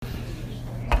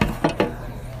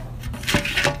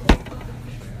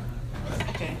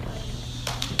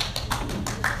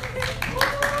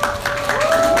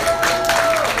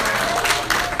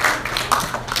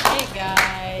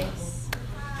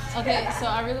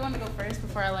really want to go first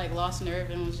before I like lost nerve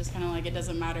and was just kind of like, it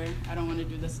doesn't matter. I don't want to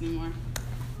do this anymore.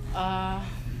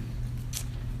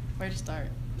 Where to start?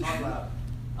 Talk loud.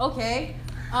 Okay.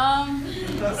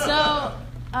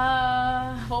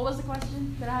 What was the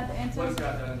question that I had to answer? What has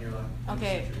God done in your life?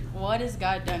 Okay, what has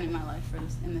God done in my life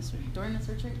during this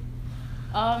retreat?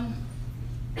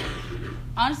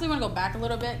 Honestly, I want to go back a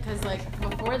little bit because, like,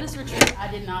 before this retreat, I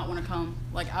did not want to come.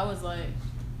 Like, I was like,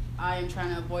 I am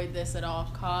trying to avoid this at all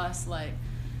costs. Like,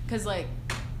 because, like,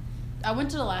 I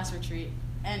went to the last retreat,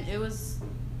 and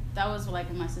that was, like,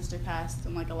 when my sister passed,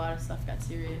 and, like, a lot of stuff got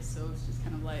serious. So it was just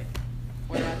kind of like,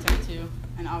 where do I turn to?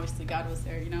 And obviously, God was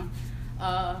there, you know?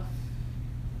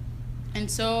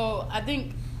 And so I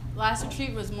think last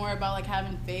retreat was more about, like,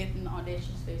 having faith in the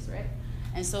audacious faith, right?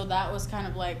 And so that was kind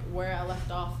of like where I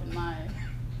left off in my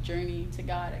journey to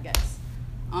God, I guess.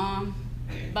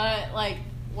 But like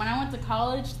when I went to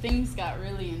college, things got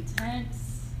really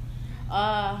intense.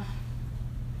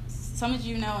 Some of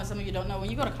you know and some of you don't know.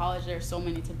 When you go to college, there are so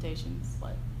many temptations.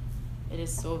 Like, it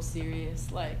is so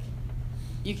serious. Like,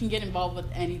 you can get involved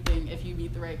with anything if you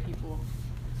meet the right people.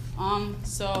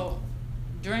 So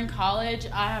during college,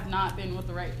 I have not been with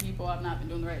the right people. I've not been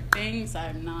doing the right things. I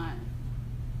am not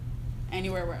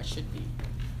anywhere where I should be.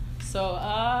 So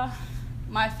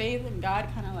my faith in God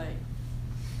kind of like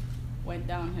went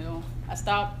downhill. I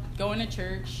stopped going to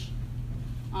church.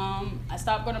 I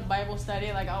stopped going to Bible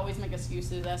study. Like, I always make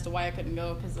excuses as to why I couldn't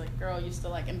go because, like, girl used to,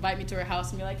 like, invite me to her house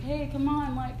and be like, hey, come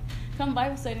on, like, come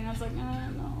Bible study. And I was like, no,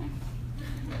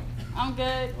 I'm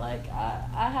good. Like,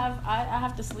 I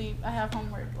have to sleep. I have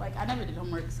homework. Like, I never did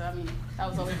homework, so, I mean, that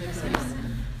was always an excuse.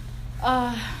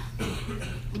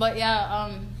 But,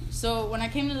 yeah, so when I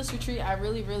came to this retreat, I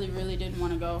really, really, really didn't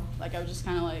want to go. Like, I was just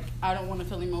kind of like, I don't want to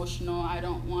feel emotional. I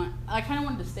kind of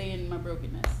wanted to stay in my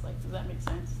brokenness. Like, does that make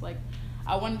sense? Like,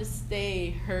 I wanted to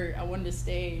stay hurt. I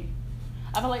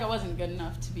felt like I wasn't good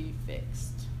enough to be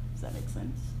fixed. Does that make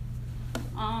sense?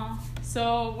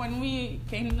 So when we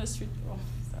came to this retreat,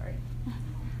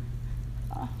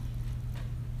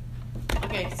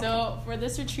 okay, so for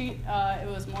this retreat, it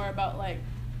was more about, like,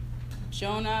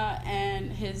 Jonah and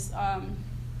his,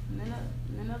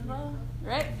 Nineveh,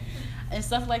 right? And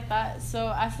stuff like that. So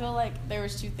I feel like there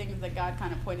was two things that God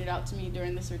kind of pointed out to me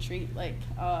during this retreat. Like,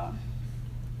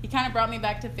 he kind of brought me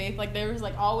back to faith. Like, there was,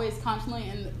 like, always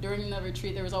constantly, during the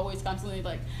retreat, there was always constantly,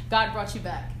 like, God brought you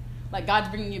back. Like, God's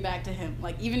bringing you back to him.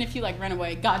 Like, even if you, like, run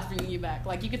away, God's bringing you back.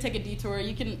 Like, you could take a detour.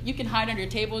 You can hide under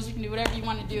tables. You can do whatever you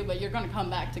want to do, but you're going to come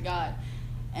back to God.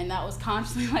 And that was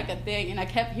constantly, like, a thing. And I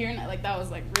kept hearing it. Like, that was,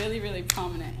 like, really, really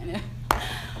prominent. And it...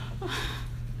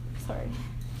 Sorry.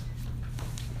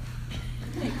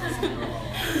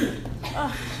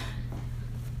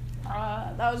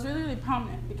 That was really, really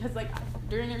prominent because, like,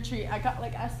 during the retreat,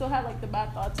 I still had, like, the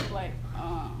bad thoughts of, like,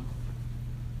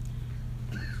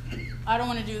 I don't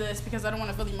want to do this because I don't want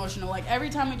to feel emotional. Like, every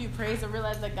time I do praise, I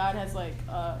realize that God has, like,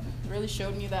 really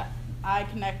showed me that I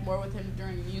connect more with him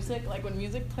during music. Like, when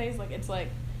music plays, like, it's like,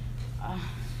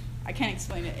 I can't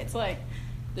explain it. It's like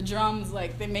the drums,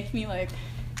 like, they make me, like,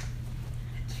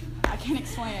 I can't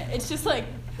explain it. It's just like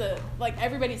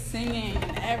everybody's singing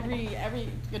and every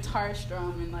guitar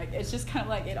strum, and like it's just kind of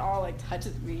like it all like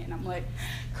touches me, and I'm like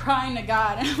crying to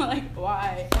God, and I'm like,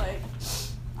 why? Like,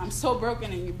 I'm so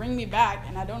broken, and you bring me back,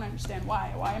 and I don't understand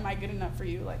why. Why am I good enough for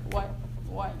you? Like, what?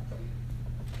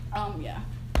 Yeah.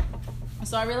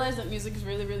 So I realized that music is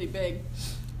really, really big,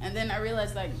 and then I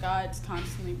realized that God's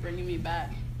constantly bringing me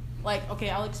back. Like, okay,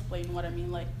 I'll explain what I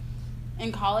mean. Like,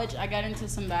 in college, I got into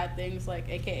some bad things, like,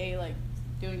 AKA, like,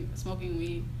 smoking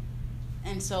weed.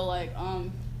 And so, like,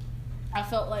 I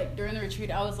felt like during the retreat,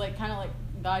 I was, like, kind of like,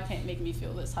 God can't make me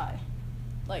feel this high.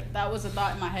 Like, that was a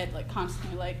thought in my head, like,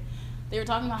 constantly. Like, they were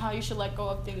talking about how you should let go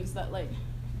of things that, like,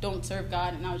 don't serve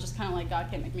God. And I was just kind of like, God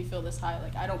can't make me feel this high.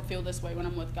 Like, I don't feel this way when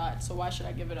I'm with God, so why should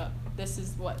I give it up? This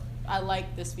is what, I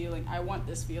like this feeling. I want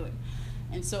this feeling.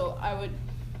 And so I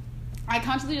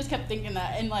constantly just kept thinking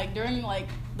that. And, like, during, like,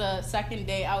 the second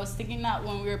day, I was thinking that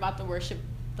when we were about to worship,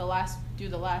 do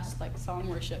the last like song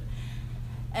worship,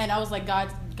 and I was like, God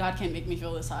can't make me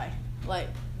feel this high. Like,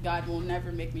 God will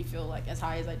never make me feel like as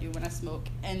high as I do when I smoke.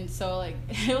 And so, like,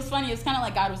 it was funny. It's kind of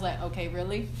like God was like, okay,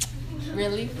 really,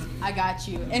 I got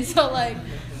you. And so like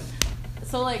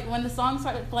when the song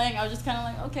started playing, I was just kind of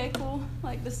like, okay, cool,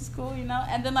 like, this is cool, you know.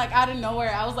 And then, like, out of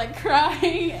nowhere, I was like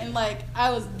crying, and like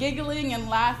I was giggling and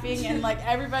laughing, and like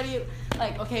everybody,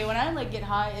 like, okay, when I like get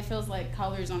high, it feels like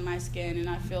colors on my skin, and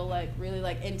I feel like really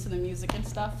like into the music and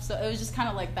stuff. So it was just kind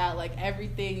of like that, like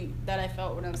everything that I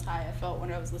felt when I was high, I felt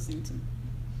when I was listening to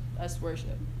us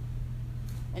worship.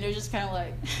 And it was just kind of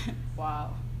like,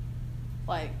 wow,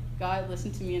 like God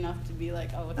listened to me enough to be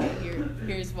like, oh, okay,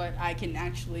 here's what I can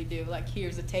actually do. Like,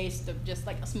 here's a taste of just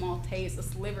like a small taste, a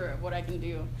sliver of what I can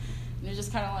do. And it's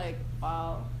just kind of like,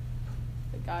 wow,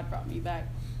 that God brought me back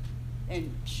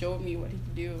and showed me what he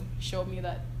could do. Showed me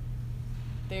that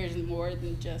there's more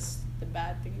than just the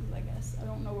bad things, I guess. I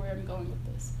don't know where I'm going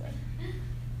with this, but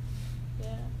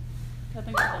yeah, I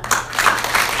think I'm done.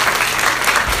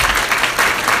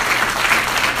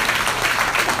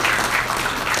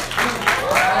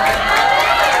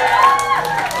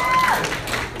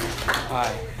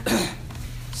 Hi.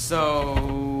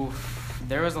 So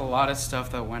there was a lot of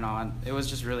stuff that went on. It was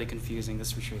just really confusing,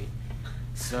 this retreat.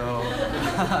 So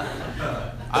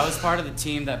I was part of the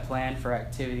team that planned for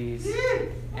activities,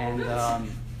 and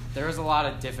there was a lot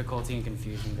of difficulty and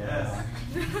confusion going on.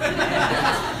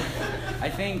 I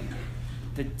think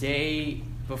the day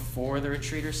before the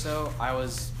retreat or so, I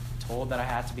was told that I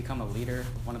had to become a leader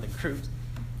of one of the groups,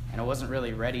 and I wasn't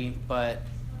really ready, but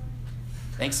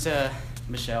thanks to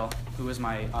Michelle, who was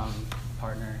my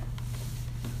partner,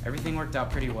 everything worked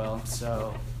out pretty well.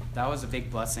 So that was a big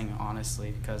blessing,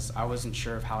 honestly, because I wasn't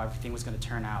sure of how everything was going to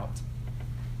turn out.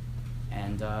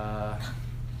 And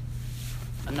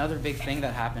another big thing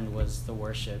that happened was the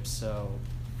worship. So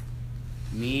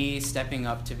me stepping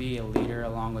up to be a leader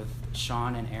along with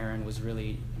Sean and Aaron was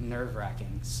really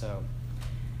nerve-wracking. So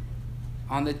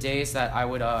on the days that I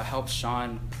would help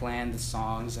Sean plan the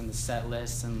songs and the set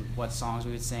lists and what songs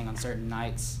we would sing on certain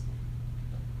nights,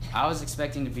 I was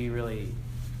expecting to be really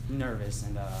nervous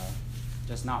and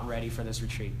just not ready for this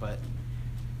retreat, but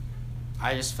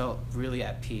I just felt really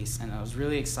at peace, and I was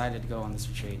really excited to go on this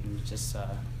retreat and just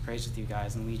praise with you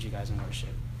guys and lead you guys in worship.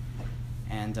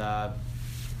 And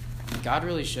God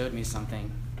really showed me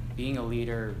something. Being a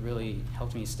leader really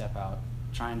helped me step out,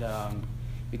 trying to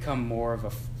become more of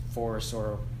a force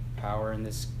or power in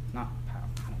this, not power,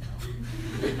 I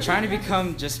don't know. Trying to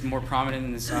become just more prominent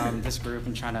in this this group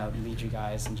and trying to lead you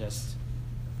guys and just,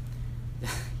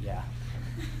 yeah.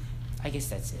 I guess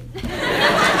that's it.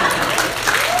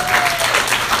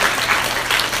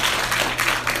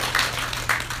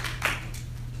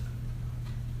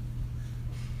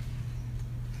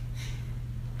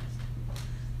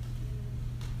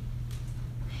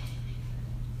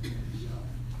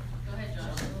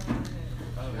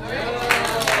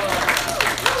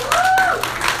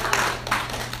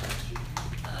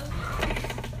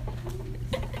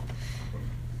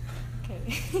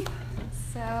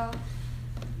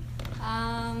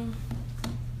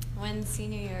 When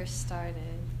senior year started,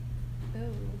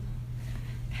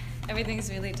 everything's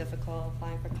really difficult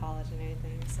applying for college and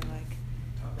everything. So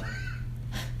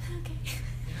okay.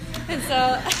 And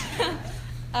so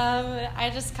I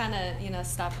just kind of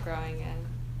stopped growing,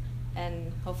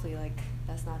 and hopefully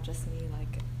that's not just me.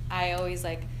 I always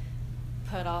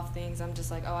put off things. I'm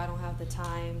just like, oh, I don't have the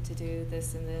time to do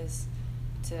this and this,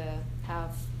 to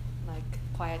have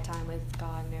quiet time with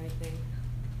God and everything.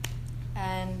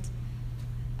 And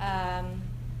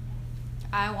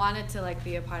I wanted to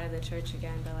be a part of the church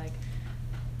again, but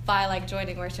by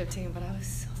joining worship team, but I was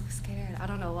so scared. I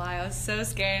don't know why. I was so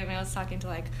scared, and I was talking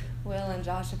to Will and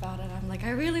Josh about it. I'm I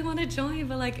really want to join,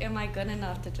 but am I good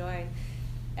enough to join?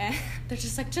 And they're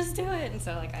just just do it. And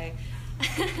so I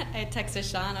I texted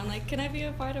Sean. I'm can I be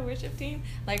a part of worship team?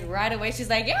 Right away, she's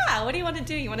yeah, what do you want to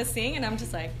do? You want to sing? And I'm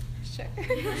just sure.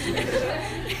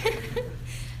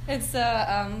 And so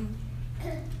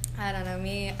I don't know,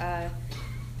 me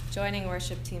joining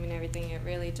worship team and everything, it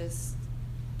really just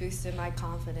boosted my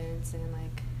confidence, and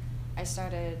I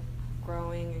started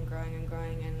growing and growing and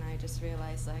growing, and I just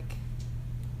realized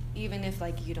even if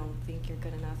you don't think you're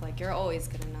good enough, you're always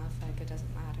good enough, it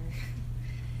doesn't matter.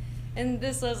 And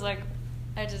this was I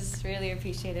just really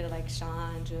appreciated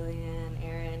Sean, Julian,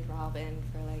 Aaron, Robin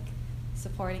for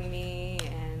supporting me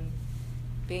and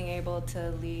being able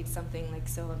to lead something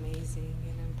so amazing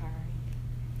and empowering.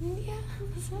 Yeah,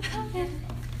 that's what happened.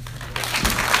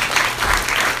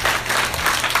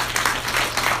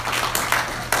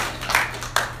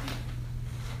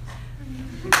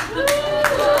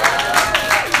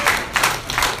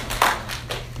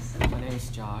 My name's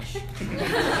Josh.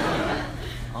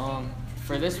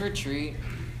 For this retreat,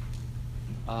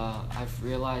 I've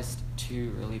realized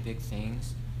two really big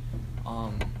things.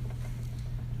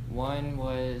 One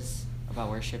was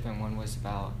about worship, and one was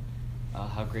about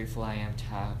how grateful I am to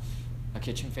have a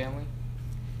kitchen family.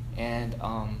 And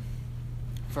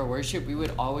for worship, we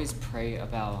would always pray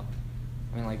about,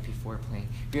 before playing,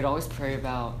 we would always pray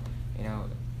about,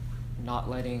 not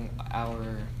letting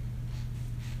our,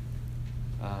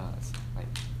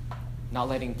 not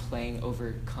letting playing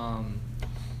overcome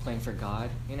playing for God,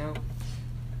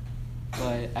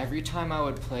 but every time I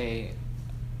would play,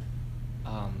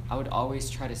 I would always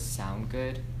try to sound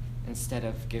good instead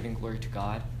of giving glory to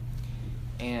God.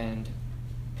 And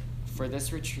for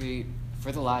this retreat,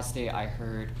 for the last day, I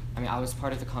was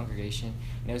part of the congregation,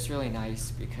 and it was really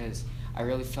nice because I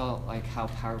really felt like how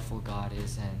powerful God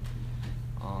is, and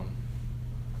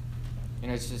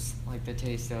it's just like the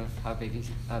taste of how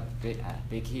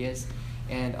big he is,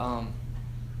 and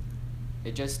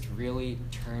it just really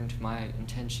turned my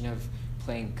intention of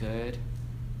playing good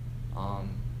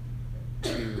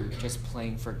to just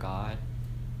playing for God,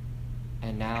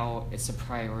 and now it's a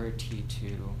priority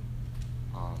to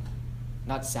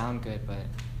not sound good, but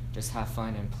just have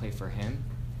fun and play for Him.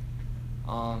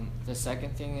 The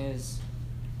second thing is,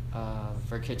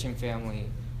 for Kitchen Family,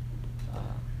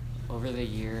 over the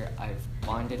year I've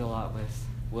bonded a lot with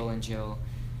Will and Jill,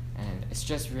 and it's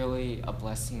just really a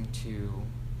blessing to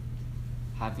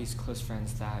have these close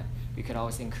friends that we could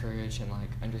always encourage and like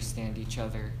understand each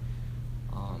other.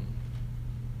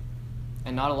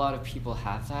 And not a lot of people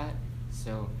have that,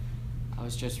 so I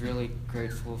was just really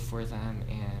grateful for them,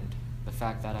 and the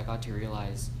fact that I got to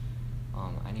realize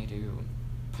I need to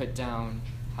put down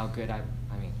how good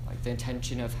the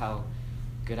intention of how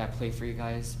good I play for you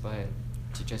guys, but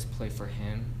to just play for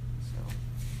Him. So,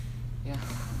 yeah.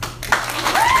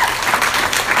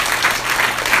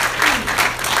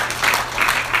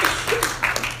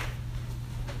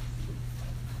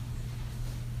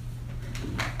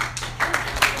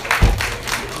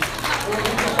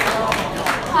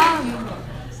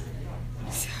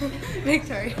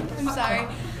 Victoria, I'm sorry.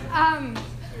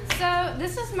 So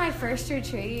this is my first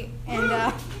retreat,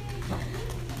 and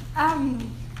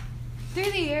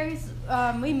through the years,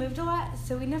 we moved a lot,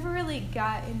 so we never really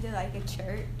got into like a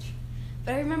church.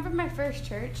 But I remember my first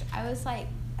church, I was like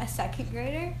a second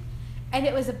grader, and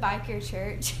it was a biker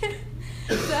church.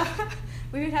 So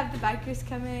we would have the bikers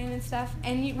come in and stuff,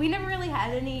 and we never really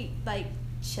had any like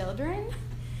children.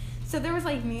 So there was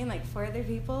like me and like 4 other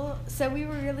people. So we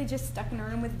were really just stuck in a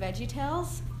room with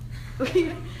VeggieTales.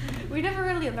 We never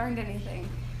really learned anything.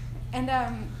 And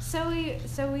so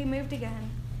we moved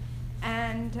again,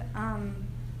 and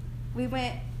we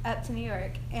went up to New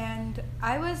York. And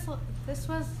I was like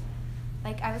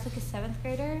a 7th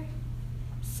grader.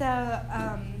 So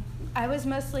I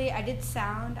did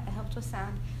sound. I helped with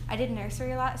sound. I did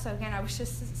nursery a lot, so again, I was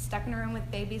just stuck in a room with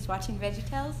babies watching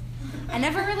VeggieTales. I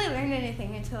never really learned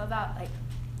anything until about like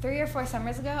 3 or 4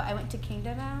 summers ago. I went to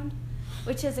Kingdom Bound,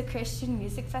 which is a Christian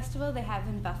music festival they have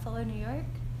in Buffalo, New York.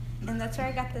 And that's where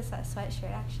I got this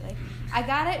sweatshirt, actually. I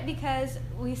got it because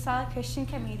we saw a Christian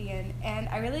comedian, and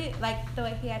I really liked the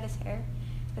way he had his hair,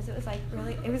 because it was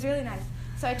really nice.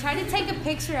 So I tried to take a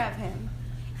picture of him,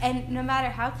 and no matter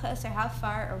how close or how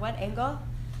far or what angle,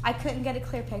 I couldn't get a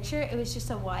clear picture. It was just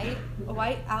a white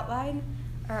outline,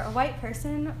 or a white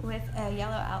person with a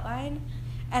yellow outline.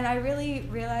 And I really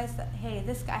realized that, hey,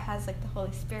 this guy has like the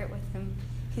Holy Spirit with him.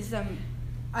 He's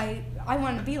I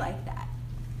want to be like that.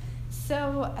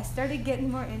 So I started getting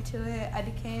more into it. I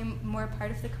became more part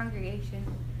of the congregation,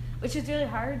 which is really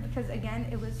hard because, again,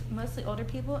 it was mostly older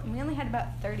people, and we only had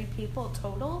about 30 people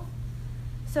total.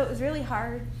 So it was really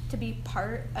hard to be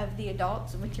part of the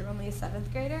adults when you're only a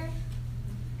 7th grader.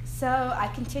 So I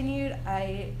continued.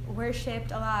 I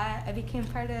worshipped a lot. I became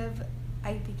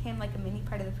like a mini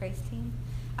part of the praise team.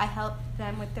 I helped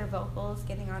them with their vocals,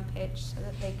 getting on pitch so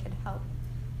that they could help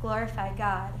glorify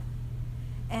God.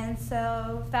 And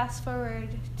so fast forward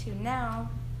to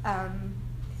now,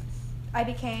 I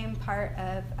became part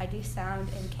of, I do sound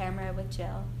and camera with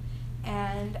Jill.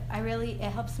 And it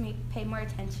helps me pay more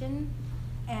attention.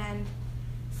 And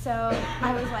so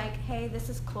I was like, hey, this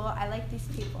is cool. I like these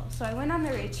people. So I went on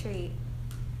the retreat,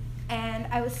 and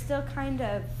I was still kind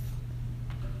of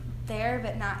there,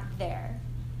 but not there.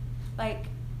 Like,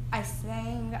 I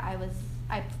sang,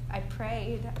 I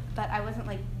prayed, but I wasn't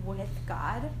like with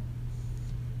God.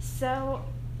 So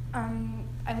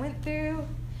I went through,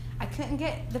 I couldn't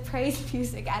get the praise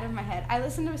music out of my head. I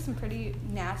listened to some pretty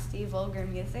nasty, vulgar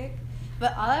music,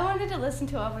 but all I wanted to listen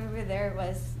to while we were there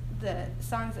was the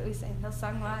songs that we sang,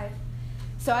 Hillsong Live.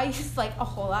 So I used like a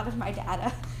whole lot of my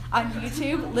data on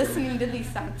YouTube listening to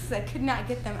these songs because I could not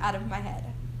get them out of my head.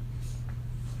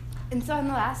 And so on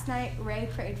the last night, Ray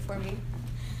prayed for me.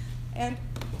 And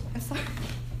I'm sorry.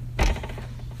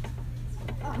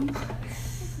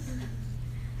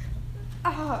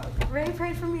 Ray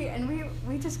prayed for me, and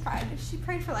we just cried. She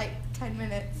prayed for like 10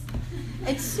 minutes.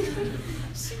 And she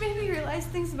made me realize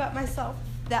things about myself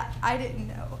that I didn't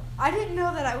know. I didn't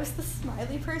know that I was the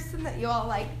smiley person that you all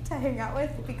like to hang out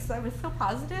with because I was so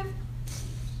positive.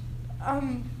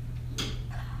 I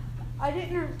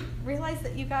didn't realize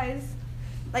that you guys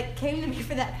like, came to me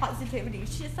for that positivity.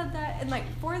 She said that, and, like,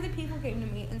 4 other people came to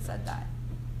me and said that.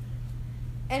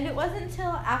 And it wasn't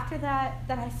until after that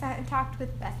that I sat and talked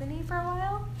with Bethany for a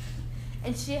while,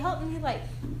 and she helped me, like,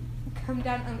 come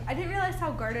down. I didn't realize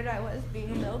how guarded I was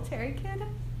being a military kid.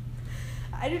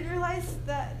 I didn't realize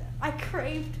that I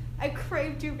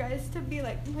craved you guys to be,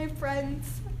 like, my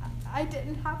friends. I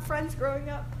didn't have friends growing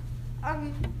up.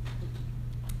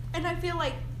 And I feel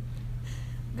like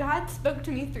God spoke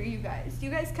to me through you guys. You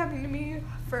guys coming to me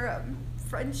for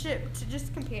friendship, to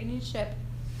just companionship.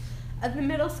 Of the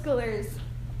middle schoolers,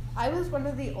 I was one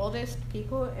of the oldest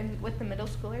people with the middle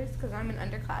schoolers because I'm an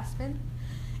underclassman.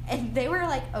 And they were,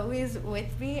 like, always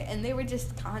with me, and they were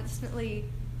just constantly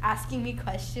asking me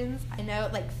questions. I know,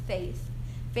 like, Faith.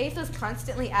 Faith was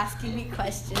constantly asking me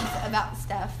questions about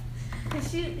stuff.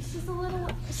 Because she's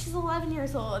 11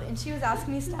 years old, and she was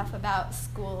asking me stuff about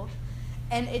school.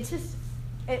 And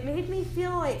it made me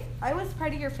feel like I was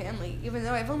part of your family, even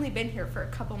though I've only been here for a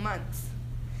couple months.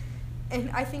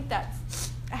 And I think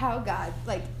that's how God,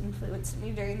 like, influenced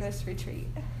me during this retreat.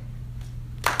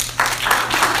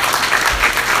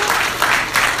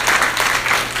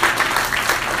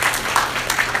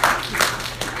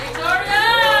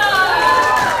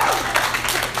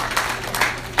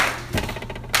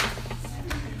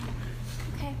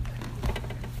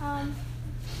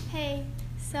 Hey,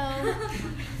 so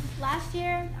last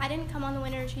year I didn't come on the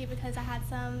winter retreat because I had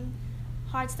some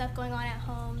hard stuff going on at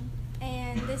home,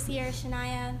 and this year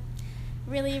Shania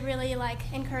really like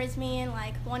encouraged me and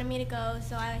like wanted me to go,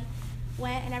 so I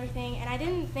went and everything, and I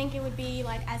didn't think it would be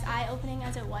like as eye-opening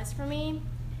as it was for me,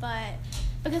 but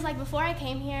because like before I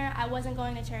came here I wasn't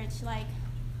going to church like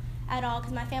at all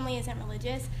because my family isn't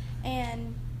religious,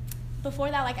 and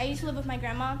before that, like, I used to live with my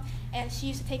grandma, and she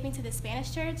used to take me to the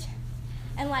Spanish church.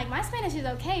 And, like, my Spanish is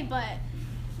okay, but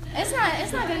it's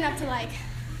not good enough to, like,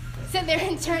 sit there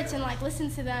in church and, like,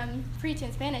 listen to them preach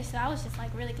in Spanish. So I was just,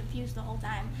 like, really confused the whole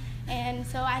time. And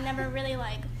so I never really,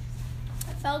 like,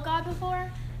 felt God before.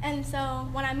 And so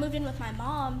when I moved in with my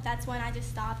mom, that's when I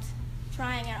just stopped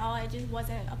trying at all. It just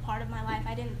wasn't a part of my life.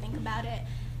 I didn't think about it.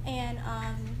 And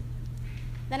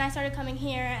then I started coming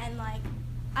here, and, like,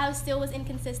 I was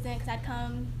inconsistent because I'd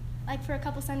come like for a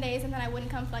couple Sundays and then I wouldn't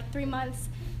come for like 3 months,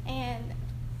 and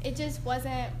it just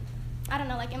wasn't, I don't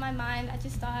know, like in my mind I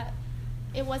just thought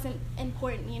it wasn't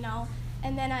important, you know.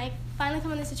 And then I finally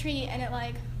come on this retreat, and it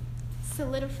like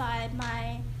solidified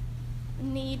my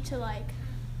need to like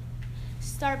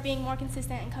start being more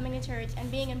consistent and coming to church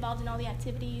and being involved in all the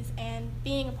activities and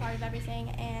being a part of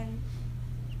everything. And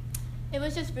it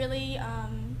was just really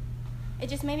it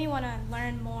just made me want to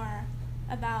learn more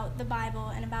about the Bible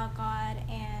and about God.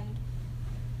 And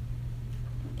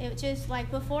it just like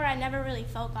before I never really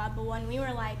felt God, but when we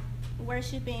were like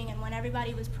worshiping and when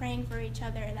everybody was praying for each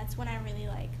other, that's when I really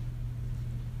like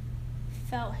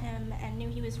felt him and knew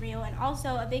he was real. And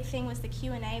also a big thing was the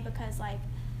Q&A, because like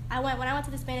when I went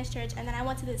to the Spanish church, and then I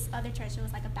went to this other church, it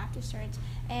was like a Baptist church,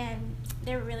 and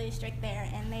they were really strict there,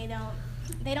 and they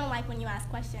don't like when you ask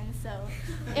questions. So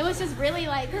it was just really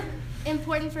like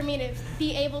important for me to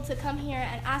be able to come here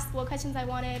and ask what questions I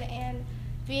wanted and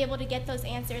be able to get those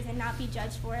answers and not be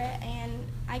judged for it. And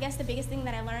I guess the biggest thing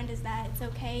that I learned is that it's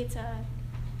okay to,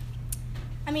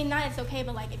 I mean, not it's okay,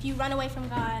 but like if you run away from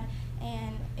God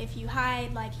and if you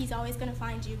hide, like he's always going to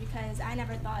find you, because I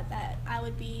never thought that I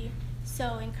would be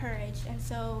so encouraged and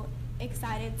so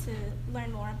excited to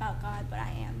learn more about God, but I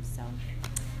am. So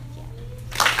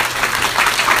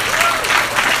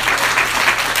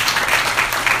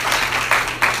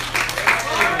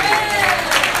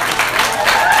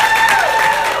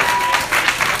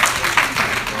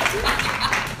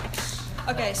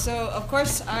Okay, so of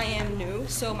course I am new,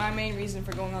 so my main reason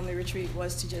for going on the retreat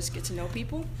was to just get to know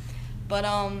people. But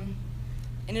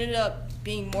it ended up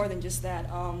being more than just that.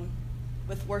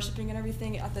 With worshiping and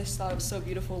everything, I just thought it was so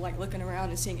beautiful, like looking around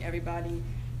and seeing everybody,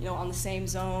 you know, on the same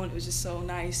zone. It was just so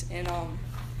nice. And I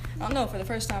don't know, for the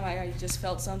first time I just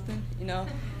felt something, you know,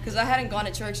 because I hadn't gone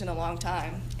to church in a long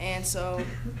time. And so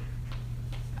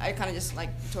I kind of just,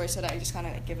 like Victoria said, I just kind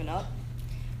of like given up.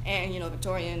 And, you know,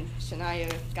 Victoria and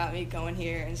Shania got me going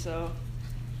here, and so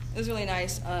it was really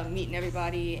nice meeting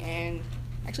everybody and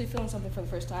actually feeling something for the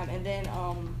first time. And then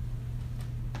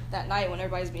that night when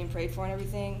everybody's being prayed for and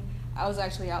everything, I was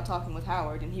actually out talking with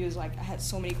Howard, and he was like, I had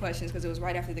so many questions because it was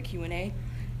right after the Q&A,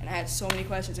 and I had so many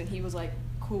questions, and he was like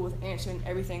cool with answering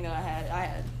everything that I had. I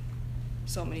had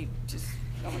so many, just,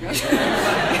 oh my gosh.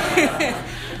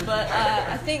 But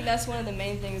I think that's one of the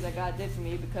main things that God did for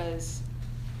me, because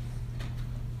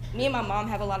me and my mom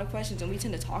have a lot of questions, and we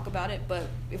tend to talk about it, but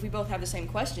if we both have the same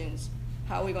questions,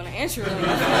 how are we going to answer them?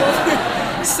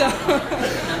 So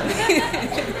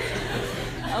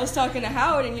I was talking to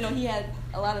Howard, and he had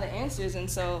a lot of the answers,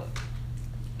 and so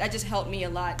that just helped me a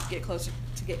lot to get closer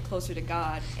to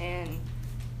God. And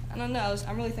I don't know,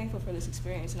 I'm really thankful for this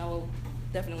experience, and I will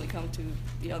definitely come to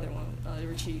the other one, the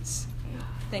retreats. And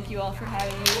thank you all for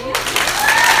having me.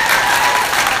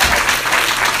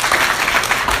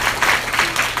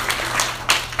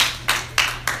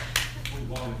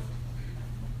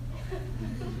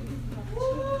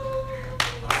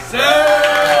 Yeah,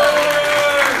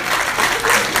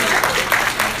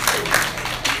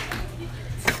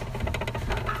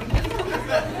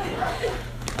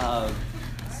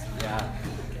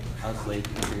 I was late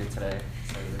to here today.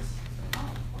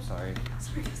 I'm sorry.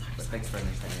 But thanks for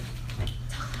understanding.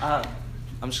 I'm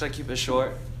just gonna keep it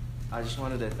short. I just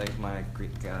wanted to thank my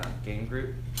Greek game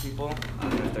group people. I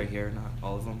don't know if they're here, not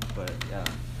all of them, but yeah.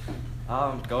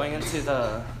 Going into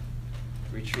the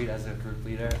retreat as a group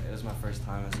leader, it was my first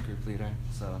time as a group leader,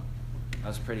 so I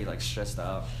was pretty stressed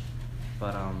out.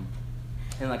 But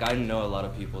and I know a lot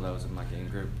of people that was in my game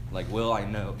group. Will, I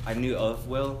knew of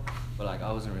Will, but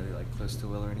I wasn't really close to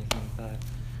Will or anything like that.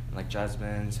 And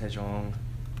Jasmine, Sejong,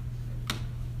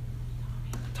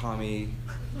 Tommy,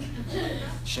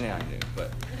 Shanae I knew,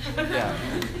 but yeah.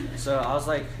 So I was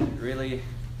really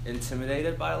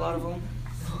intimidated by a lot of them.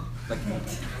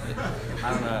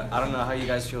 I don't know how you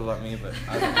guys feel about me,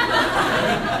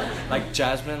 but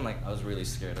Jasmine, I was really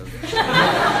scared of.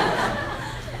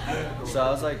 So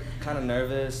I was kind of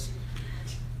nervous,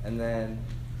 and then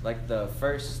the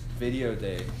first video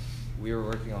day, we were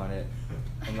working on it,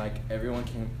 and everyone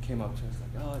came up to us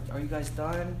oh, are you guys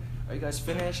done? Are you guys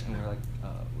finished? And we're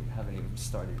we haven't even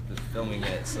started the filming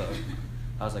yet, so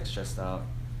I was stressed out.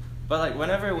 But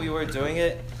whenever we were doing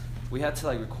it, we had to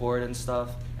record and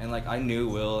stuff, and I knew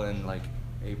Will and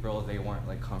April, they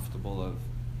weren't comfortable of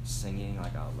singing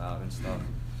out loud and stuff.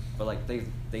 But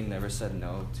they never said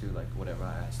no to whatever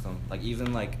I asked them.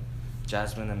 Even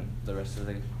Jasmine and the rest of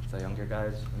the younger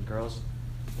guys and girls,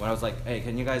 when I was hey,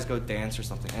 can you guys go dance or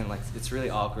something? And it's really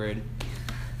awkward,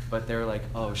 but they were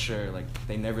oh sure.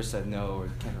 They never said no, or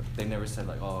they never said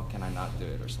oh, can I not do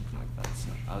it or something like that.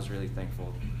 So I was really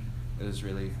thankful. It was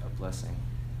really a blessing,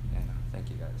 and thank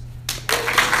you guys.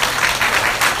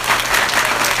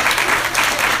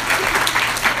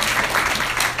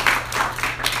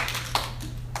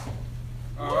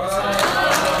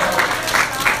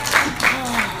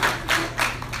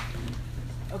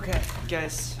 Okay,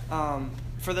 guys,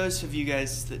 for those of you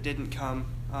guys that didn't come,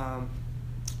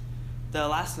 the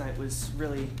last night was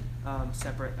really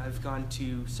separate. I've gone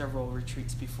to several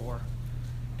retreats before,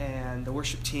 and the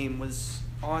worship team was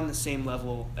on the same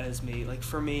level as me.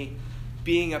 For me,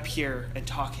 being up here and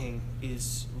talking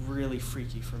is really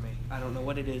freaky for me. I don't know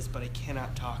what it is, but I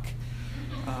cannot talk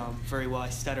very well. I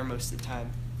stutter most of the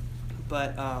time.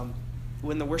 But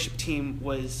when the worship team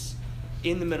was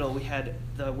in the middle, we had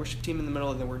the worship team in the middle,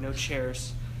 and there were no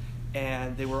chairs,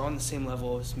 and they were on the same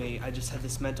level as me. I just had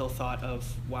this mental thought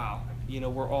of, wow,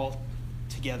 we're all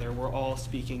together, we're all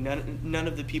speaking. None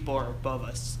of the people are above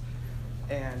us.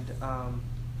 And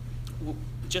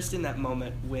just in that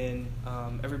moment when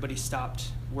everybody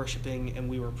stopped worshiping and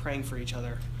we were praying for each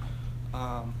other,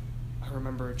 I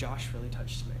remember Josh really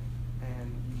touched me,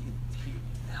 and he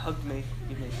hugged me,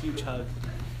 gave me a huge hug,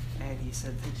 and he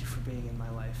said, thank you for being in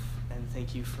my life, and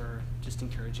thank you for just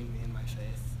encouraging me in my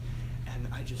faith. And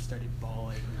I just started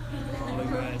bawling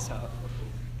my eyes out.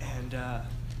 And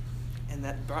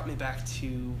that brought me back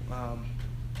to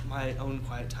my own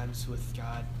quiet times with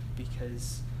God,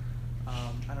 because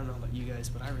I don't know about you guys,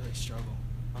 but I really struggle.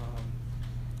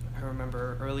 I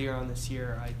remember earlier on this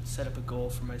year, I set up a goal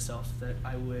for myself that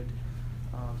I would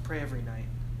pray every night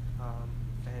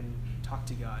and talk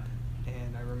to God.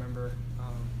 And I remember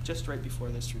just right before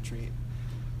this retreat,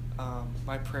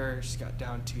 my prayers got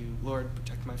down to, Lord,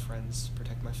 protect my friends,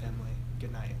 protect my family,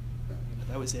 good night.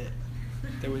 That was it.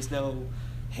 There was no,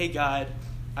 hey God,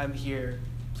 I'm here,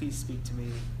 please speak to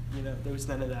me. There was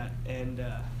none of that. And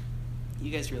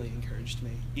you guys really encouraged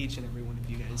me, each and every one of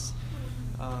you guys.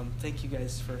 Thank you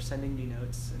guys for sending me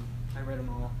notes, and I read them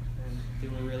all, and they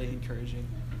were really encouraging.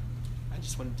 I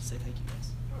just wanted to say thank you guys.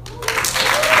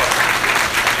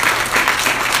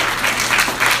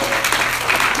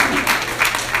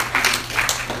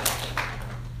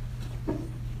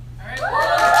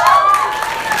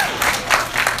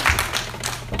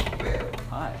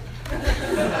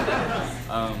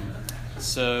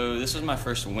 So this was my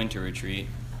first winter retreat,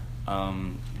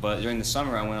 but during the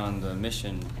summer I went on the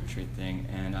mission retreat thing,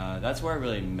 and that's where I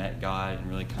really met God and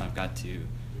really kind of got to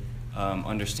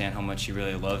understand how much He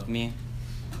really loved me.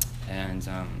 and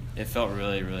it felt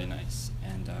really, really nice.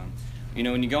 And you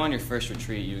know, when you go on your first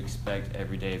retreat, you expect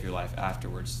every day of your life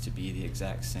afterwards to be the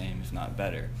exact same, if not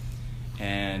better.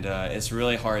 And it's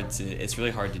really hard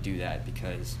to do that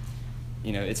because,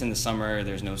 you know, it's in the summer,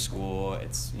 there's no school,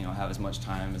 it's, you know, I have as much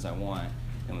time as I want.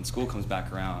 And when school comes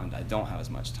back around, I don't have as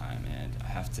much time, and I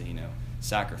have to, you know,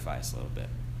 sacrifice a little bit.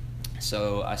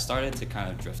 So I started to kind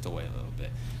of drift away a little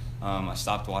bit. I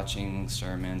stopped watching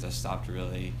sermons. I stopped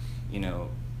really, you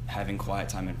know, having quiet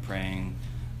time and praying.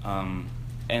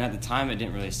 And at the time, it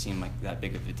didn't really seem like that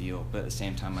big of a deal. But at the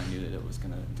same time, I knew that it was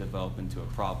going to develop into a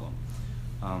problem.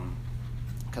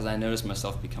 Because I noticed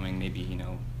myself becoming maybe, you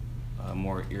know,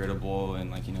 more irritable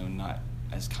and, like, you know, not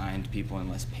as kind to people and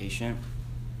less patient.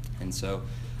 And so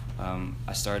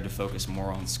I started to focus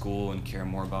more on school and care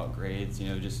more about grades, you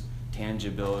know, just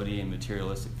tangibility and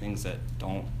materialistic things that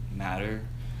don't matter.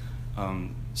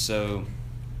 So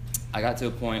I got to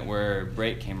a point where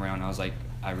break came around. I was like,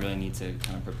 I really need to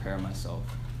kind of prepare myself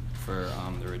for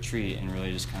the retreat and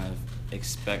really just kind of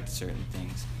expect certain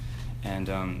things. And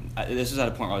this was at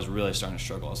a point where I was really starting to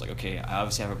struggle. I was like, okay, I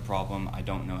obviously have a problem. I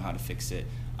don't know how to fix it.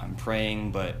 I'm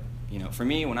praying, but, you know, for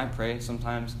me, when I pray,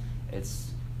 sometimes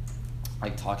it's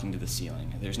like talking to the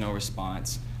ceiling. There's no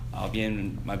response. I'll be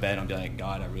in my bed and I'll be like,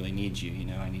 God, I really need you. You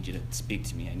know, I need you to speak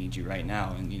to me. I need you right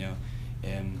now. And, you know,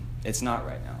 it's not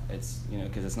right now. It's, you know,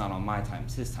 because it's not on my time.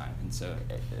 It's His time. And so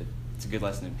it's a good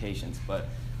lesson in patience. But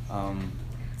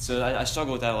so I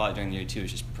struggled with that a lot during the year too.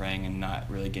 Was just praying and not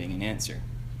really getting an answer.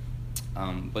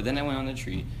 But then I went on the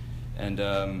retreat, and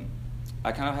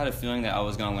I kind of had a feeling that I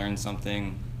was going to learn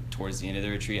something towards the end of the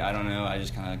retreat. I don't know. I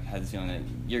just kind of had the feeling that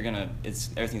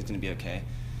everything's going to be okay.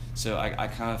 So I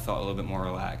kind of felt a little bit more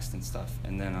relaxed and stuff.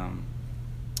 And then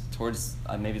towards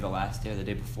maybe the last day or the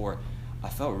day before, I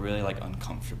felt really like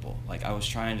uncomfortable. Like I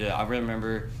really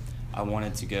remember I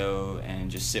wanted to go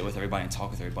and just sit with everybody and talk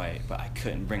with everybody, but I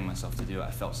couldn't bring myself to do it.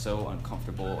 I felt so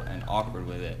uncomfortable and awkward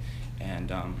with it.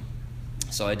 And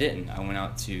so I didn't. I went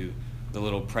out to the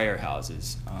little prayer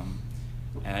houses.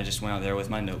 And I just went out there with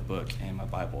my notebook and my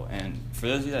Bible. And for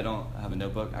those of you that don't have a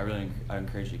notebook, I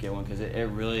encourage you to get one because it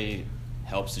really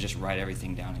helps to just write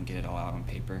everything down and get it all out on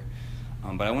paper.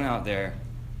 But I went out there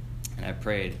and I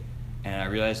prayed, and I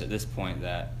realized at this point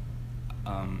that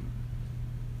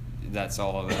that's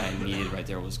all that I needed right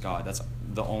there was God. That's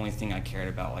the only thing I cared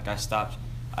about. Like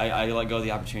I let go of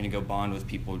the opportunity to go bond with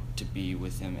people, to be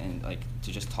with Him, and like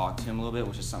to just talk to Him a little bit,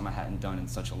 which is something I hadn't done in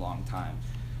such a long time.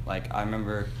 Like I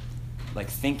remember like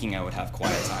thinking I would have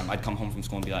quiet time. I'd come home from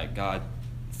school and be like, God,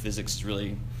 physics is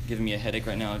really giving me a headache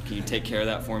right now. Can you take care of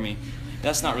that for me?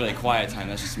 That's not really quiet time.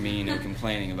 That's just me, you know,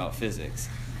 complaining about physics.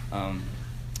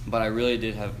 But I really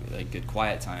did have like good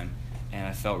quiet time, and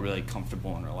I felt really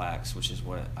comfortable and relaxed, which is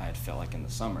what I had felt like in the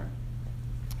summer.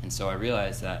 And so I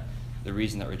realized that the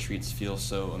reason that retreats feel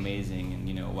so amazing, and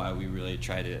you know why we really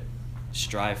try to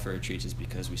strive for retreats, is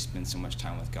because we spend so much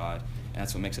time with God, and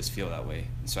that's what makes us feel that way.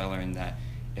 And so I learned that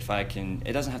if I can,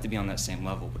 it doesn't have to be on that same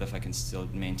level, but if I can still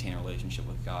maintain a relationship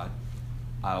with God,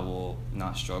 I will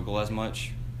not struggle as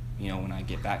much, you know, when I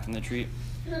get back from the retreat.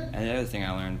 And the other thing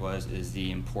I learned is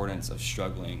the importance of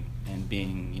struggling and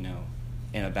being, you know,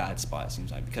 in a bad spot, it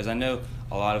seems like. Because I know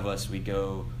a lot of us, we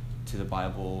go to the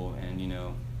Bible and, you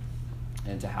know,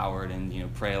 and to Howard and, you know,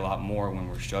 pray a lot more when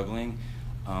we're struggling.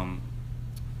 And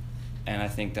I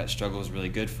think that struggle is really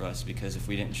good for us, because if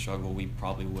we didn't struggle, we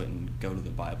probably wouldn't go to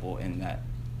the Bible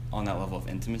on that level of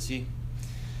intimacy.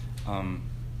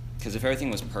 Because if everything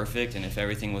was perfect and if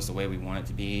everything was the way we want it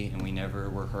to be, and we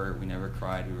never were hurt, we never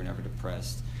cried, we were never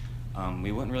depressed,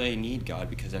 we wouldn't really need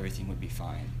God, because everything would be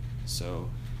fine. So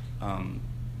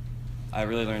I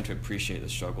really learned to appreciate the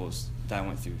struggles that I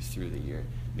went through the year,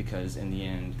 because in the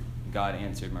end, God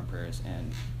answered my prayers,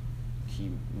 and He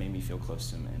made me feel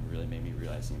close to Him and really made me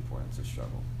realize the importance of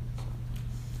struggle.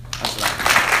 So that's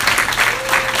what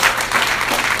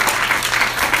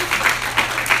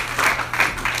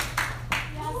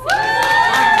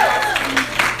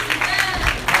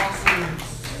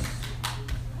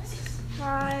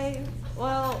Hi.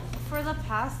 Well, for the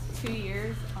past 2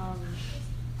 years,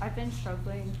 I've been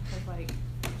struggling with like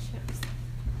friendships.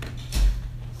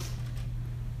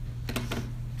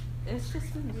 It's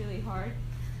just been really hard,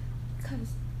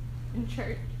 because in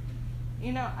church,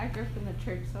 you know, I grew up in the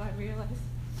church, so I realized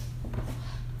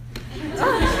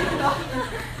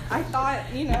I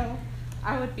thought, you know,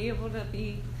 I would be able to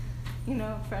be, you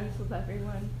know, friends with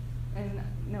everyone, and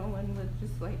no one would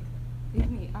just like leave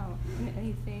me out in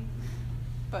anything.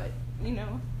 But, you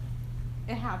know,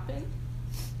 it happened.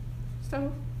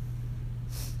 So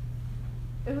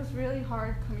it was really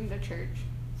hard coming to church.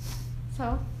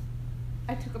 So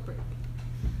I took a break.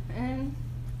 And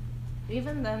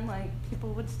even then, like,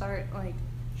 people would start, like,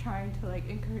 trying to, like,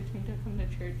 encourage me to come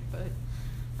to church, but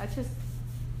I just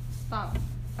stopped.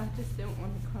 I just didn't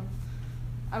want to come.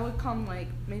 I would come, like,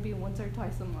 maybe once or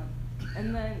twice a month.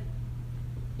 And then,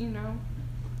 you know,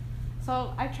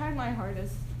 so I tried my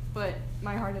hardest, but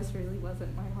my hardest really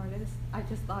wasn't my hardest. I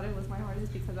just thought it was my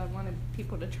hardest because I wanted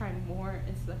people to try more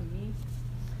instead of me.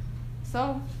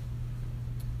 So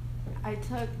I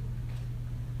took,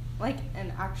 like,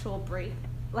 an actual break.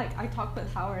 Like, I talked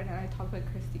with Howard and I talked with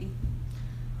Christy.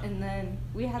 And then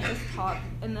we had this talk,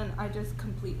 and then I just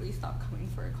completely stopped coming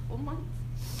for a couple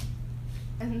months.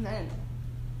 And then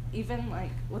even,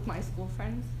 like, with my school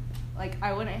friends, like,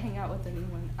 I wouldn't hang out with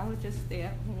anyone. I would just stay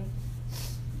at home.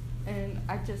 And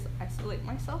I just isolate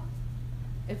myself.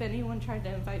 If anyone tried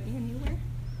to invite me anywhere,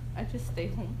 I just stay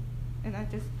home. And I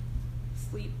just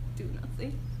sleep, do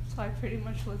nothing. So I pretty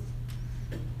much was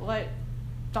what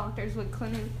doctors would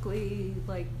clinically,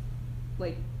 like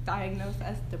diagnose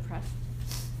as depressed.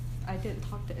 I didn't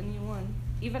talk to anyone.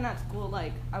 Even at school,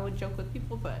 like, I would joke with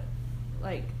people, but,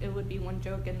 like, it would be one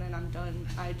joke and then I'm done.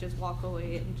 I just walk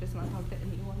away and just not talk to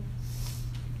anyone.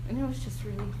 And it was just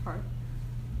really hard.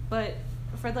 But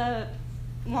for the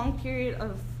long period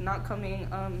of not coming,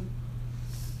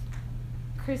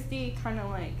 Christy kind of,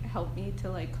 like, helped me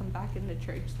to, like, come back into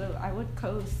church. So I would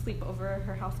go sleep over at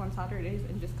her house on Saturdays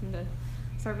and just come to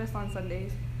service on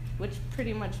Sundays, which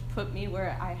pretty much put me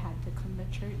where I had to come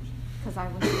to church because I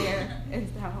was there,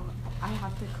 and now I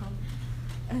have to come.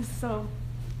 And so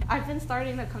I've been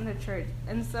starting to come to church.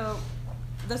 And so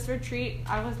this retreat,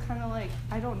 I was kind of like,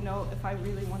 I don't know if I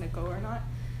really want to go or not.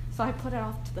 So I put it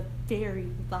off to the very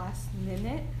last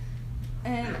minute.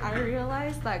 And I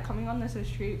realized that coming on this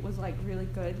retreat was, like, really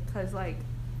good because, like,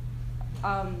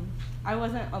 I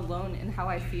wasn't alone in how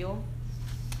I feel.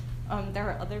 There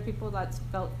were other people that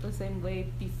felt the same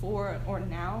way before or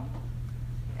now.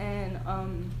 And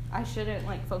I shouldn't,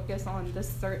 like, focus on this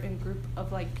certain group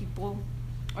of, like, people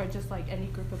or just, like, any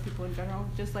group of people in general.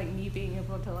 Just, like, me being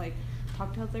able to, like,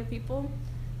 talk to other people.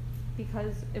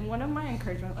 Because in one of my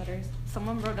encouragement letters,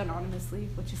 someone wrote anonymously,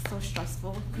 which is so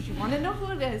stressful because you want to know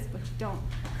who it is, but you don't.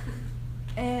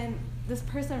 And this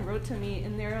person wrote to me,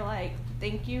 and they were like,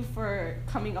 thank you for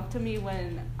coming up to me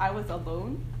when I was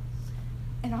alone.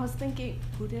 And I was thinking,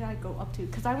 who did I go up to?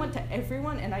 Because I went to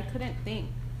everyone, and I couldn't think.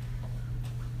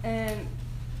 And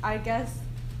I guess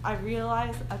I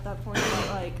realized at that point that,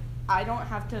 like, I don't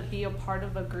have to be a part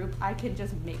of a group. I can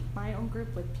just make my own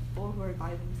group with people who are by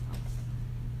themselves.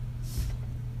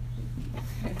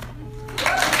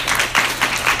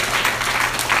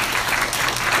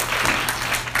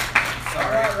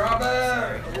 Sorry,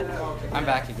 Robert. I'm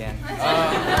back again.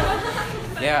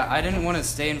 Yeah, I didn't want to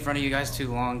stay in front of you guys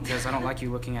too long because I don't like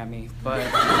you looking at me, but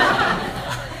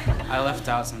I left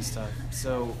out some stuff.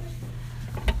 So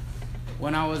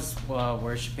when I was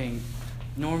worshiping,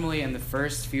 normally in the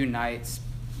first few nights,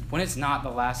 when it's not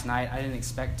the last night, I didn't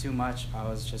expect too much. I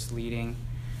was just leading.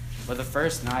 But the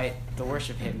first night, the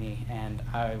worship hit me, and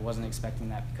I wasn't expecting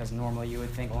that because normally you would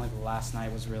think only the last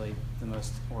night was really the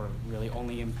most, or really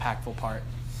only impactful part.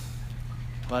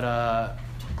 But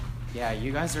yeah,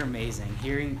 you guys are amazing.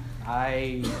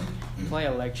 I play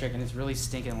electric, and it's really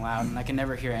stinking loud, and I can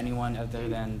never hear anyone other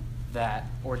than that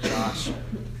or Josh,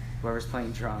 whoever's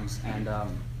playing drums. And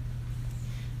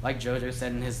like Jojo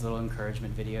said in his little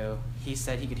encouragement video, he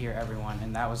said he could hear everyone,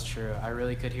 and that was true. I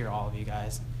really could hear all of you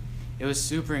guys. It was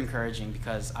super encouraging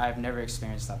because I've never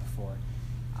experienced that before.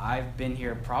 I've been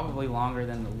here probably longer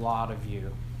than a lot of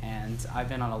you, and I've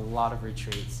been on a lot of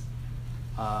retreats,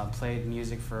 played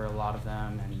music for a lot of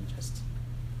them, and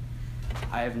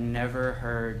I have never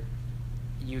heard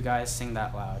you guys sing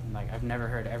that loud. Like, I've never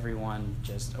heard everyone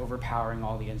just overpowering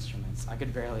all the instruments. I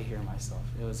could barely hear myself.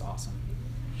 It was awesome.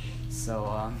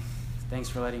 So thanks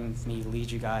for letting me lead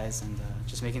you guys and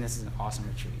just making this an awesome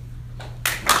retreat.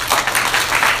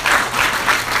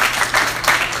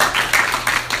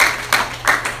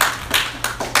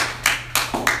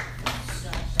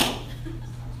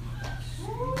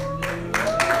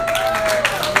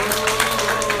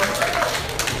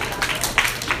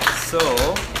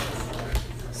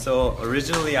 So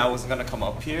originally I wasn't gonna come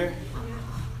up here,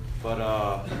 but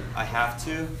I have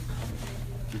to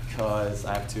because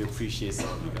I have to appreciate some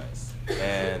of you guys.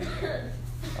 And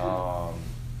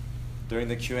during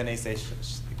the Q&A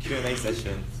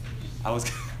session, I was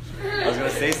gonna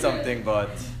say something,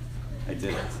 but I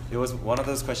didn't. It was one of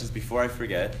those questions. Before I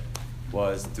forget,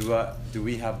 was do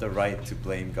we have the right to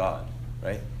blame God,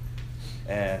 right?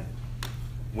 And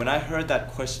when I heard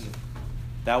that question,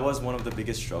 that was one of the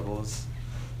biggest struggles.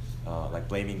 Like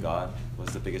blaming God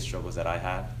was the biggest struggles that I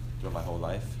had. throughout my whole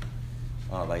life.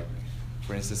 Like,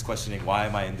 for instance, questioning, why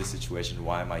am I in this situation?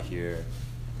 Why am I here?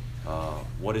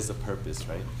 What is the purpose,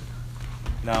 right?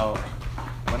 Now,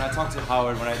 when I talked to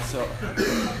Howard, are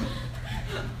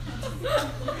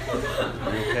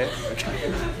you okay? Okay.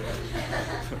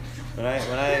 when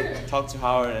I talked to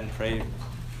Howard and prayed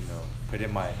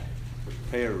in my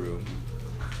prayer room.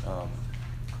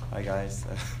 Hi guys.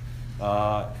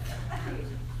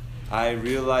 I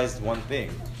realized one thing.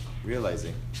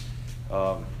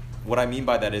 What I mean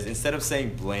by that is, instead of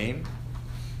saying blame,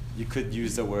 you could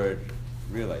use the word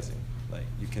realizing. Like,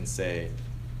 you can say,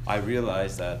 I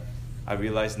realize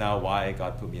now why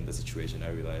God put me in the situation. I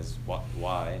realize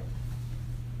why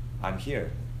I'm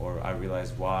here, or I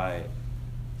realize why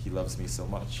He loves me so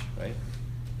much, right?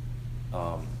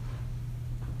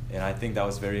 And I think that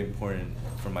was very important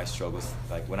for my struggles.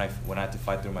 Like, when I had to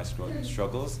fight through my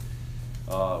struggles,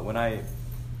 when I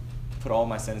put all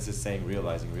my sentences saying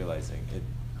realizing, it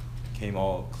came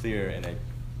all clear, and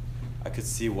I could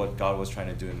see what God was trying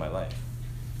to do in my life.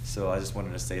 So I just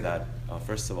wanted to say that,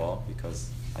 first of all, because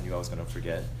I knew I was going to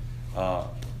forget.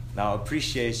 Now,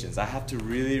 appreciations. I have to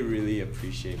really, really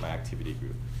appreciate my activity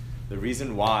group. The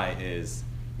reason why is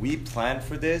we planned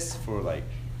for this for like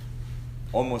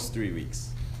almost 3 weeks.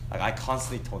 Like, I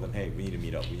constantly told them, hey, we need to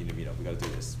meet up. We got to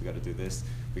do this. We got to do this.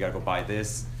 We got to go buy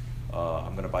this.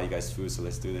 I'm going to buy you guys food, so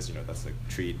let's do this. That's a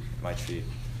treat, my treat.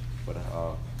 But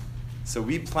so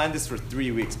we planned this for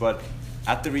 3 weeks, but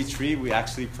at the retreat, we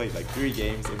actually played like 3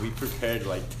 games, and we prepared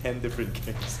like 10 different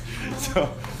games. So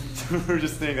we were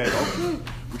just thinking like, okay,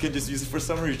 we can just use it for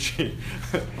summer retreat.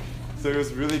 So it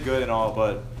was really good and all,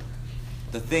 but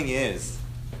the thing is,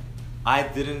 I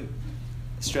didn't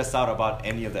stress out about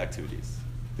any of the activities.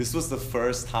 This was the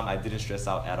first time I didn't stress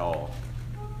out at all,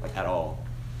 like at all.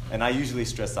 And I usually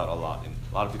stress out a lot, and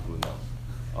a lot of people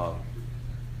know.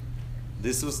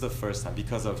 This was the first time,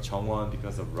 because of Chungwon,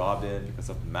 because of Robin, because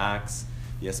of Max.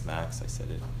 Yes, Max, I said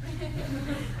it.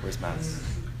 Where's Max?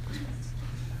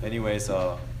 Anyways,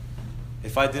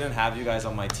 if I didn't have you guys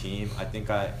on my team, I think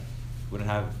I wouldn't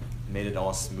have made it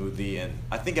all smoothly. And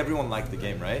I think everyone liked the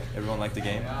game, right? Everyone liked the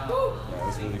game? Yeah, it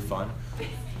was really fun.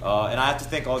 And I have to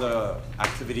thank all the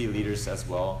activity leaders as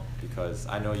well, because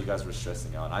I know you guys were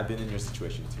stressing out. I've been in your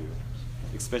situation too.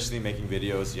 Especially making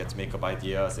videos, you have to make up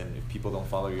ideas, and if people don't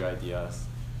follow your ideas,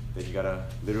 then you gotta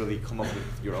literally come up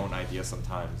with your own ideas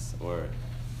sometimes. Or,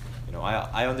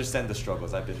 I understand the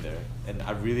struggles. I've been there, and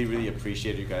I really, really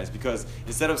appreciate you guys, because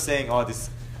instead of saying, "Oh, this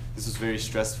was very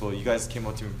stressful," you guys came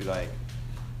up to me and be like,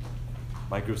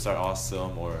 "My groups are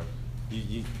awesome," or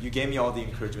you gave me all the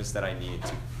encouragements that I need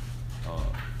to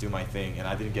do my thing, and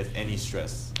I didn't get any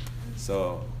stress.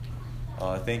 So.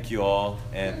 Thank you all,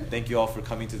 and thank you all for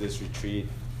coming to this retreat.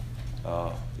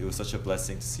 It was such a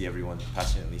blessing to see everyone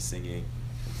passionately singing,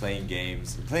 and playing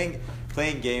games.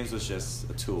 Playing games was just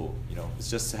a tool,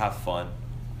 it's just to have fun,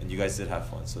 and you guys did have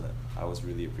fun, so that I was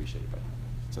really appreciated by it.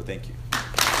 So thank you.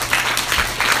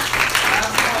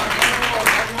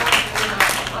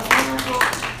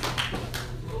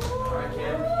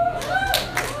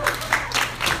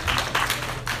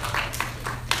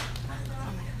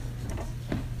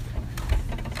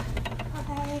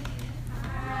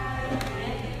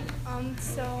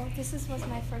 This was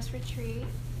my first retreat,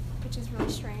 which is really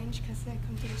strange because I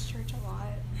come to this church a lot,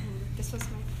 and this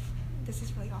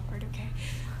is really awkward, okay?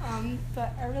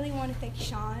 But I really want to thank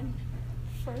Sean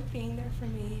for being there for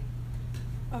me.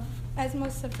 As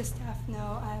most of the staff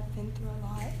know, I've been through a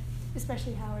lot,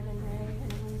 especially Howard and Ray,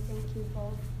 and I want to thank you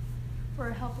both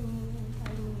for helping me and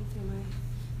guiding me through my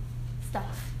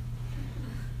stuff.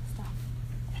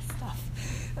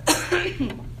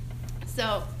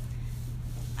 So,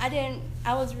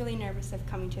 I was really nervous of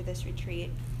coming to this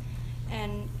retreat,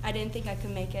 and I didn't think I could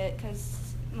make it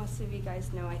because most of you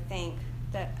guys know, I think,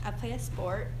 that I play a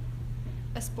sport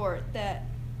that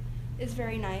is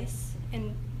very nice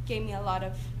and gave me a lot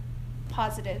of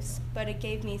positives, but it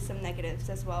gave me some negatives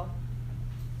as well.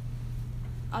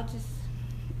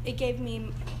 It gave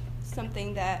me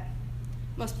something that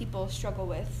most people struggle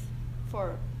with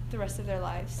for the rest of their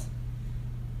lives.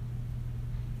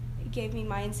 It gave me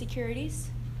my insecurities,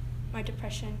 my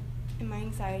depression, and my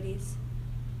anxieties.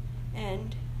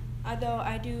 And although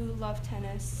I do love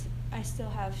tennis, I still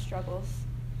have struggles.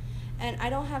 And I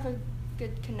don't have a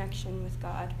good connection with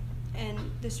God. And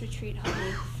this retreat helped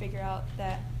me figure out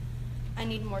that I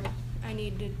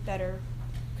needed better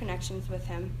connections with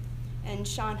Him. And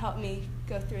Sean helped me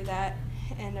go through that,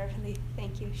 and I really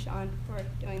thank you, Sean, for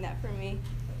doing that for me.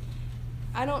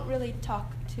 I don't really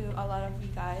talk to a lot of you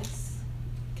guys,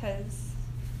 because,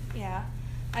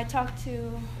 I talked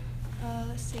to,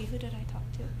 let's see, who did I talk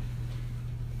to?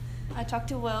 I talked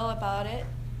to Will about it.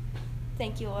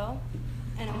 Thank you, Will.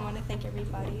 And I want to thank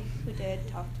everybody who did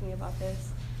talk to me about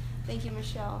this. Thank you,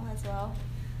 Michelle, as well.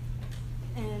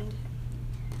 And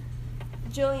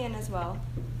Julian as well.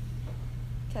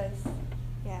 Because,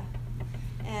 yeah.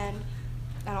 And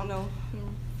I don't know,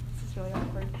 this is really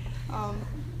awkward.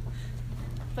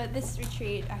 But this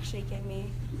retreat actually gave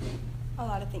me a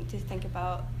lot of things to think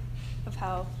about, of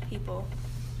how people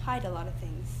hide a lot of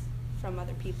things from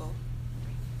other people.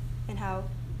 And how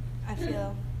I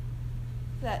feel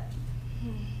that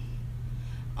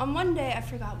on one day, I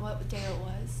forgot what day it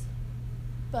was,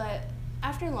 but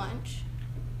after lunch,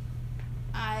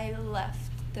 I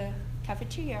left the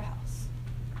cafeteria house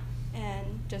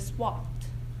and just walked.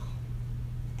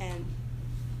 And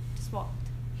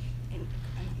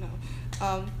I don't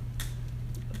know.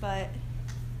 But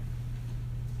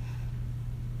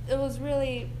it was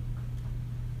really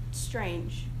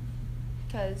strange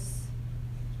because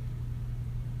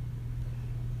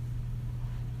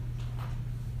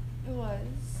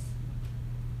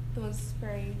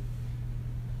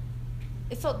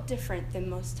it felt different than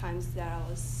most times that I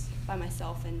was by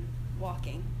myself and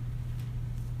walking.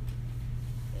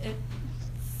 It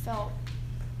felt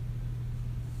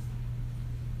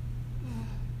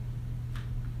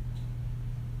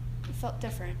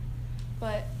different.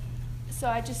 But so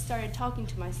I just started talking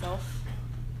to myself,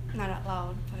 not out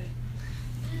loud, but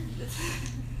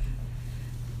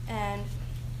and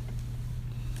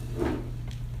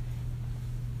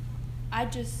I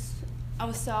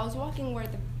was walking where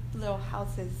the little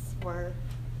houses were.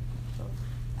 So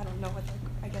I don't know what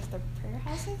I guess they're prayer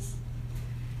houses.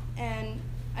 And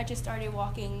I just started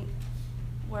walking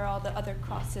where all the other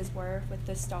crosses were with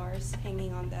the stars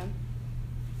hanging on them.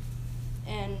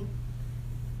 And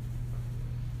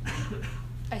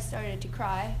I started to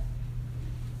cry,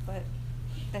 but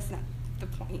that's not the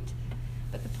point.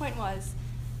 But the point was,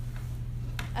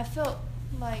 I felt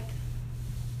like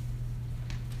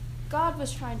God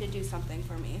was trying to do something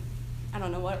for me. I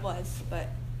don't know what it was, but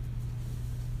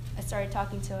I started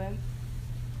talking to him,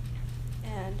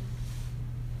 and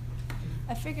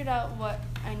I figured out what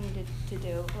I needed to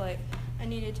do. Like, I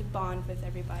needed to bond with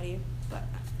everybody, but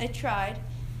I tried,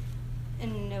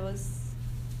 and it was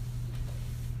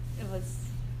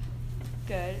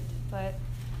good. But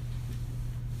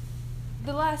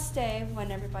the last day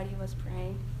when everybody was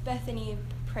praying, Bethany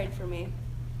prayed for me.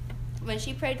 When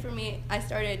she prayed for me, I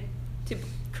started to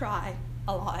cry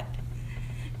a lot.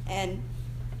 And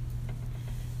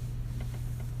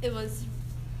it was,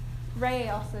 Ray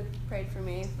also prayed for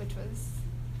me, which was,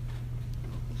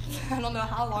 I don't know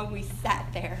how long we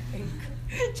sat there and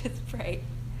just prayed.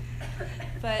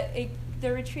 But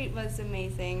the retreat was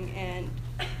amazing, and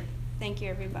thank you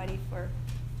everybody for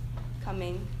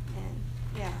coming, and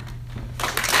yeah.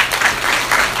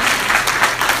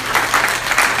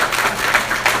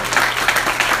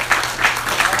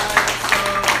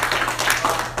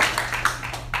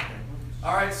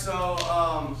 All right, so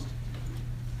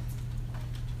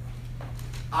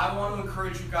I want to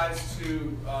encourage you guys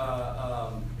to,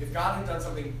 if God had done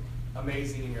something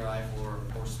amazing in your life, or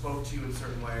spoke to you in a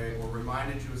certain way, or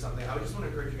reminded you of something, I would just want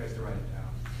to encourage you guys to write it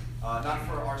down. Not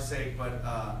for our sake, but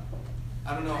I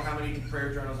don't know how many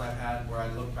prayer journals I've had where I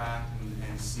look back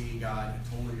and see God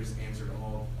totally just answered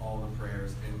all the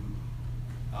prayers,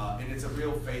 and it's a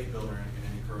real faith builder and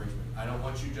an encouragement. I don't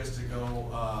want you just to go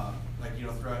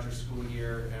throughout your school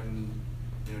year and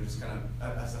just kind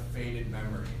of as a faded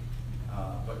memory,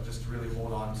 but just to really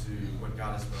hold on to what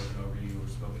God has spoken over you, or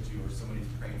spoken to you, or somebody's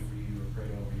prayed for you or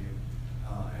prayed over you,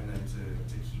 and then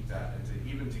to keep that,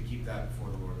 and to keep that before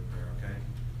the Lord in prayer. Okay.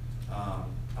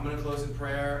 I'm going to close in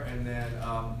prayer, and then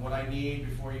what I need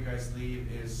before you guys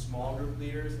leave is small group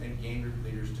leaders and game group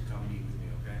leaders to come meet with me,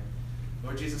 okay?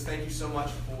 Lord Jesus, thank you so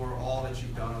much for all that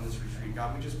you've done on this retreat.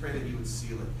 God, we just pray that you would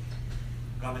seal it.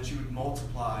 God, that you would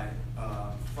multiply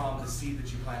from the seed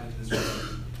that you planted in this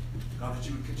retreat. God, that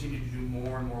you would continue to do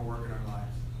more and more work in our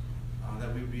lives.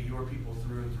 That we would be your people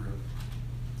through and through.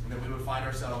 And that we would find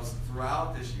ourselves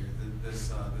throughout this year,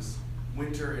 this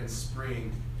winter and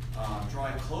spring,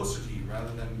 drawing closer to you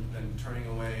rather than turning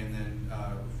away and then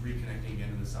reconnecting again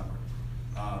in the summer.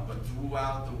 But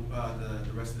throughout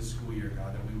the rest of the school year,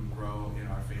 God, that we would grow in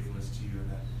our faithfulness to you,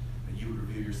 and that you would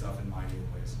reveal yourself in mighty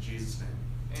ways. In Jesus' name.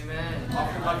 Amen.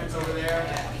 Offering buckets over there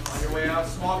on your way out.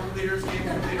 Small group leaders, game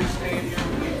group leaders, stay in here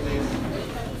with me, please.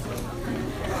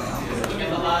 Look at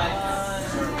the lights.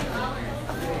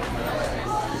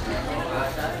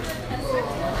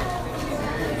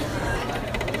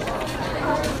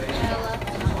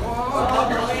 Small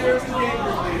group leaders and game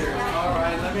group leaders. All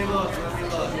right, let me look.